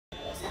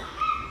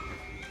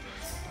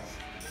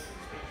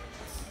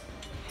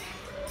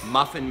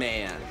Muffin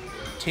Man,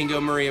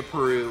 Tingo Maria,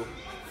 Peru.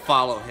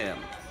 Follow him.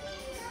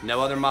 No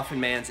other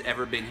Muffin Man's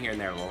ever been here in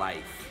their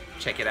life.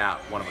 Check it out,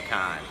 one of a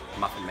kind,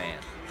 Muffin Man.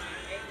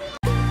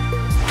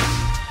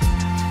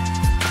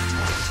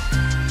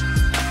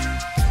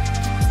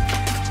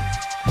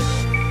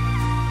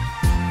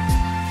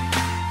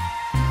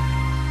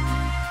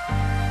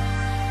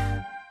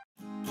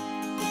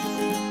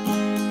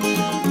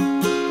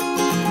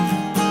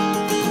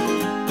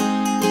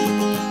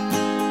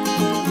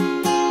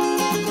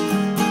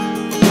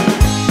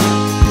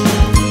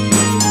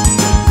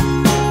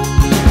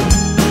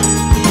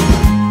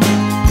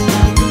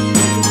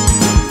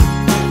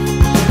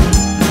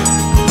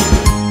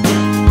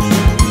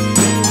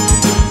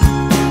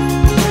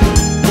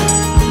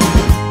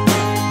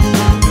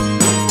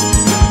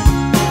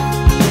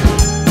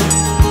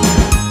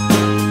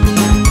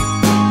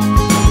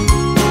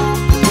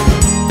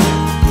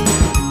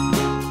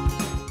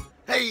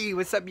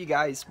 What's up, you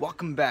guys?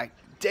 Welcome back.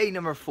 Day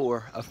number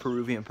 4 of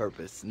Peruvian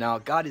Purpose. Now,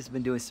 God has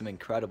been doing some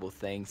incredible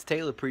things.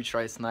 Taylor preached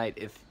last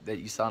night, that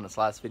you saw in this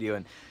last video,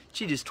 and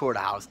she just tore the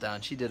house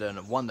down. She did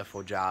a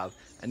wonderful job,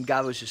 and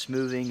God was just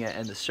moving,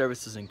 and the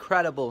service was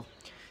incredible.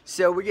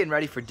 So we're getting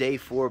ready for day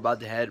 4, about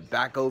to head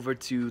back over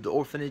to the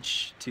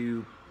orphanage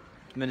to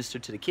minister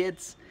to the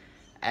kids.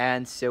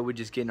 And so we're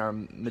just getting our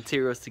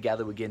materials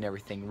together. We're getting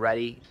everything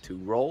ready to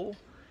roll,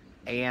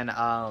 and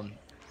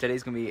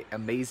today's gonna be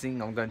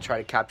amazing. I'm gonna try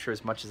to capture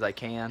as much as I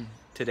can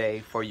today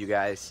for you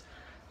guys,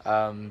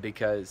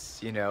 because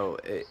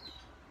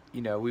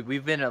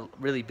we've been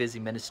really busy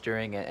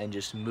ministering and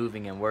just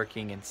moving and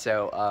working, and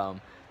so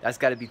that's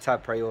got to be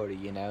top priority,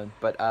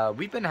 But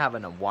we've been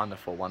having a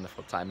wonderful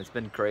time. It's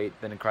been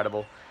great, been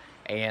incredible,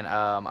 and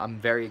I'm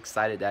very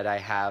excited that I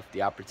have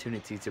the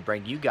opportunity to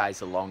bring you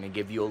guys along and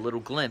give you a little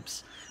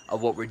glimpse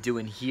of what we're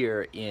doing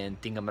here in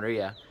Tingo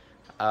Maria.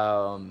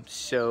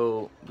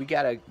 So we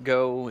gotta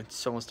go.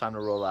 It's almost time to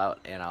roll out,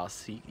 and I'll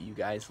see you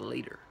guys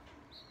later.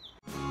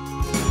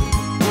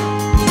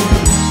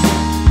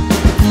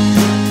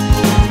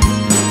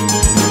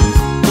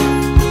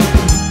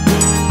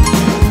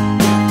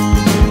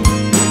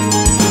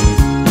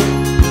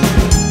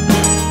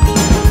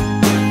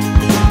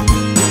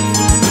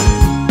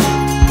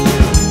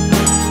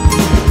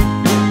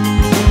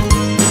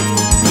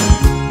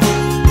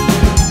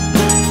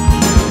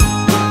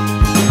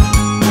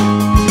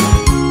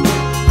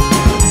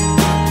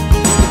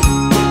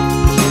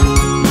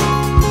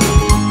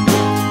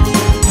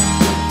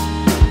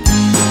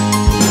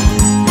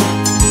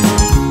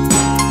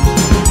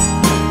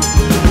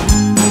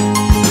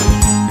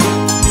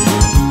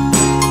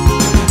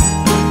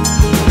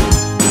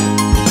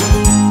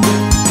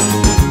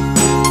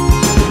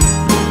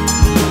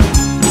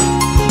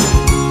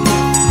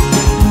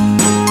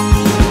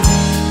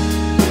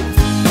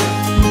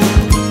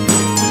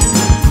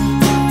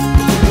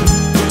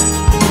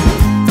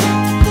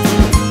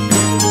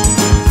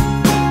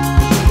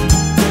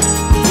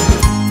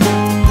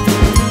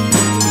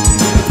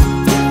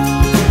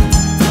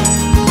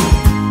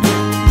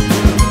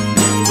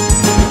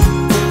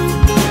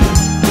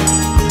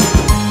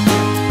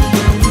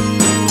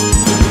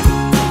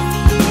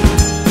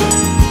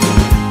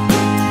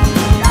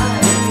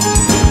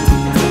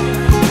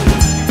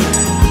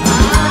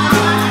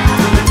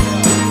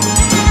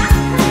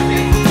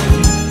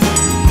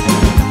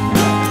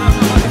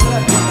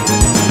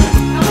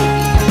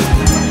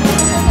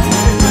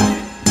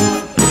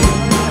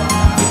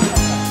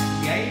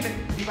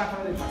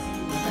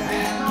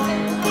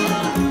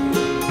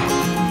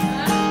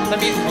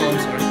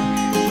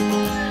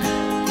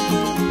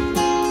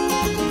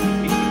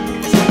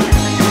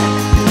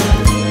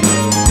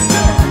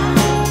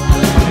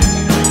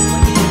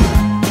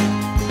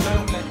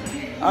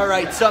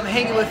 Alright, so I'm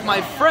hanging with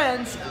my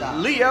friends,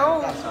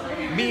 Leo,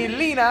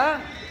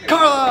 Milena,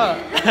 Carla,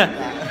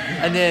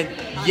 and then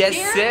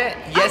Yese,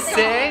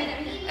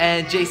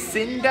 and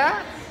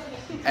Jacinda,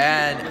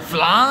 and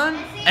Flan,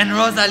 and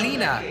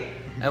Rosalina.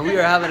 And we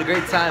are having a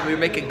great time. We're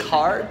making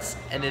cards,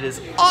 and it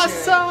is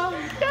awesome!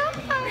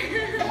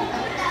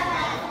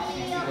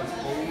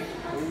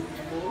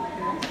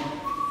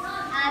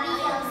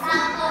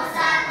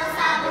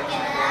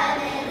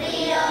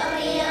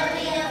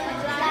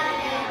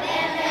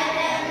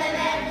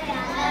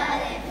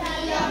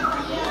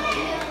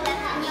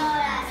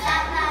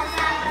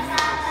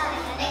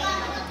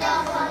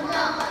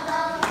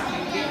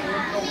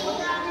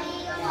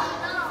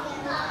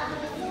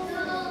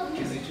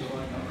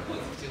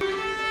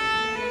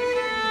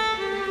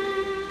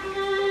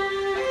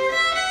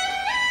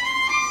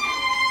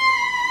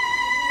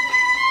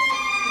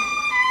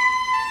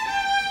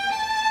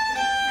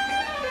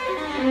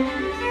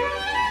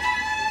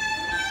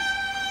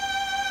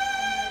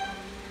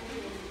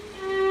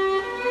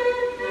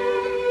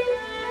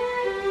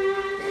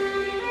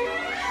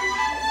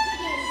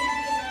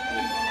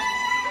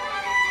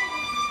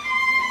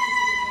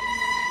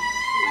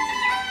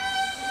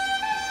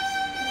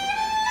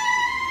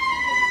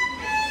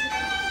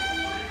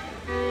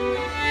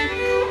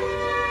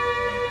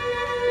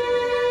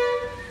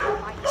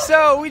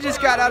 so we just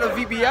got out of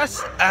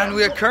VBS and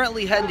we are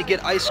currently heading to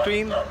get ice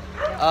cream.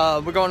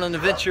 We're going on an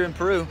adventure in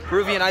Peru.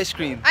 Peruvian ice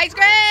cream. Ice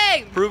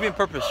cream! Peruvian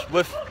purpose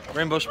with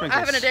rainbow sprinkles. I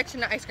have an addiction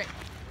to ice cream.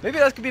 Maybe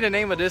that could be the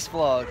name of this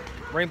vlog.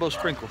 Rainbow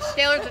sprinkles.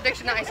 Taylor's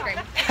addiction to ice cream.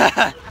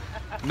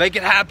 Make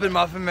it happen,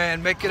 Muffin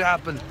Man. Make it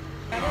happen.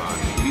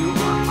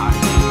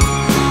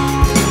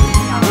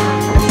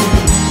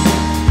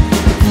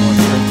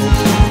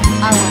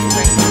 I want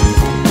sprinkles.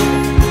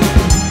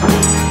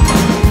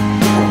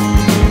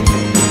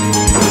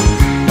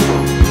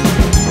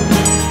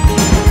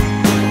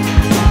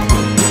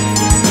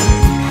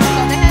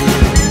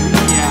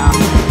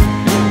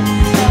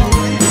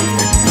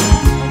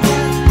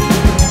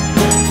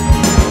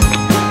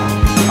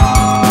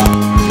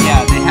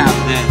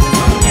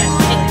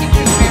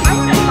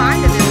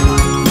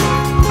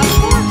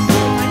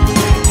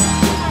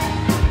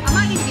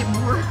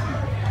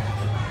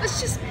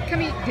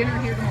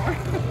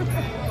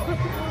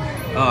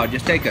 Oh,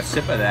 just take a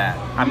sip of that.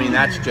 I mean,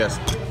 that's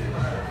just...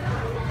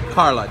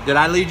 Carla, did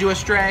I lead you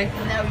astray?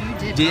 No, you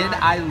did Did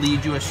not. I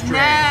lead you astray?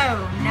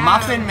 No.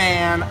 Muffin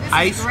Man, This is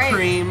ice great.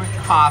 cream,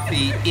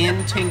 coffee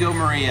in Tingo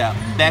Maria.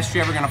 Best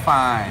you're ever gonna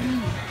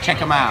find. Check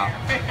them out.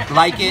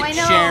 Like it,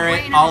 Bueno, share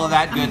it, bueno. all of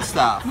that good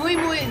stuff. Muy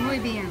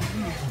bien.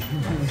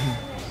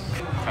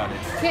 Cut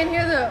it. Can't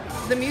hear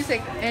the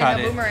music in Cut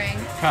a it. boomerang.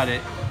 Cut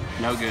it.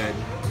 No good.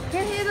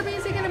 Can't hear the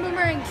music in a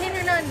boomerang. Can't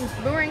hear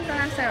nothing. Boomerangs don't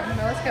have sound.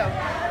 No, let's go.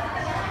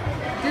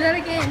 Do that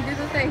again. Do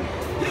the thing.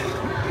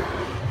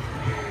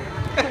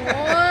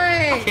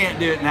 I can't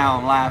do it now.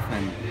 I'm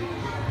laughing.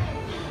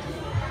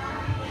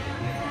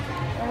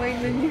 Oh, wait,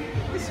 then you...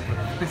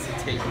 This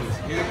table is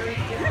here.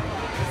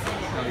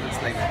 No,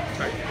 it's like that.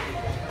 Sorry.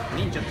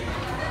 Ninja.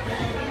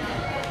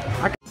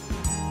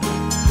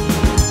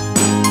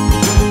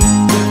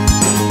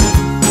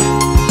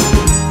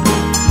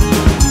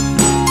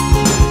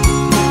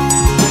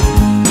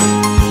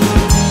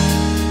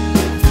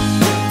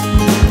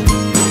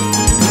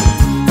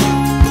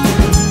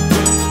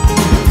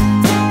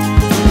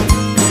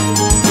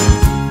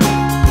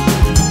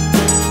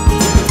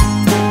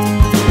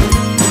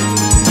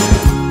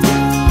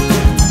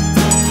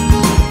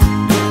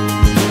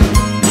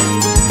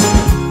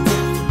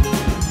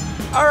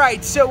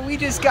 Alright, so we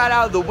just got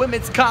out of the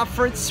women's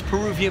conference,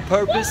 Peruvian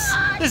Purpose.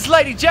 This is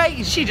Lady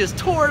J, she just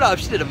tore it up.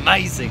 She did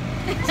amazing.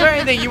 Is there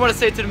anything you want to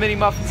say to the mini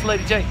muffins,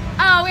 Lady J?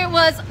 Oh, it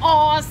was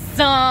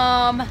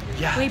awesome.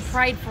 Yes. We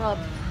prayed for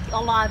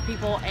a lot of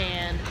people,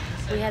 and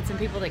we had some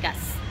people that got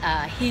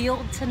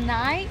healed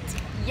tonight.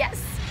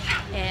 Yes.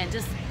 And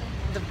just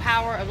the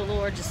power of the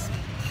Lord just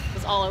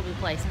was all over the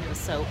place, and it was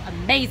so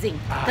amazing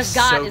because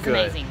God So is good.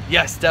 amazing.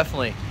 Yes,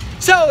 definitely.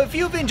 So if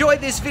you've enjoyed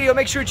this video,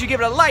 make sure that you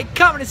give it a like,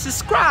 comment, and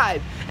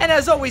subscribe. And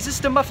as always, this is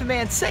the Muffin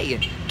Man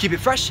saying, keep it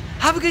fresh,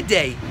 have a good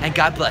day, and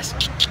God bless.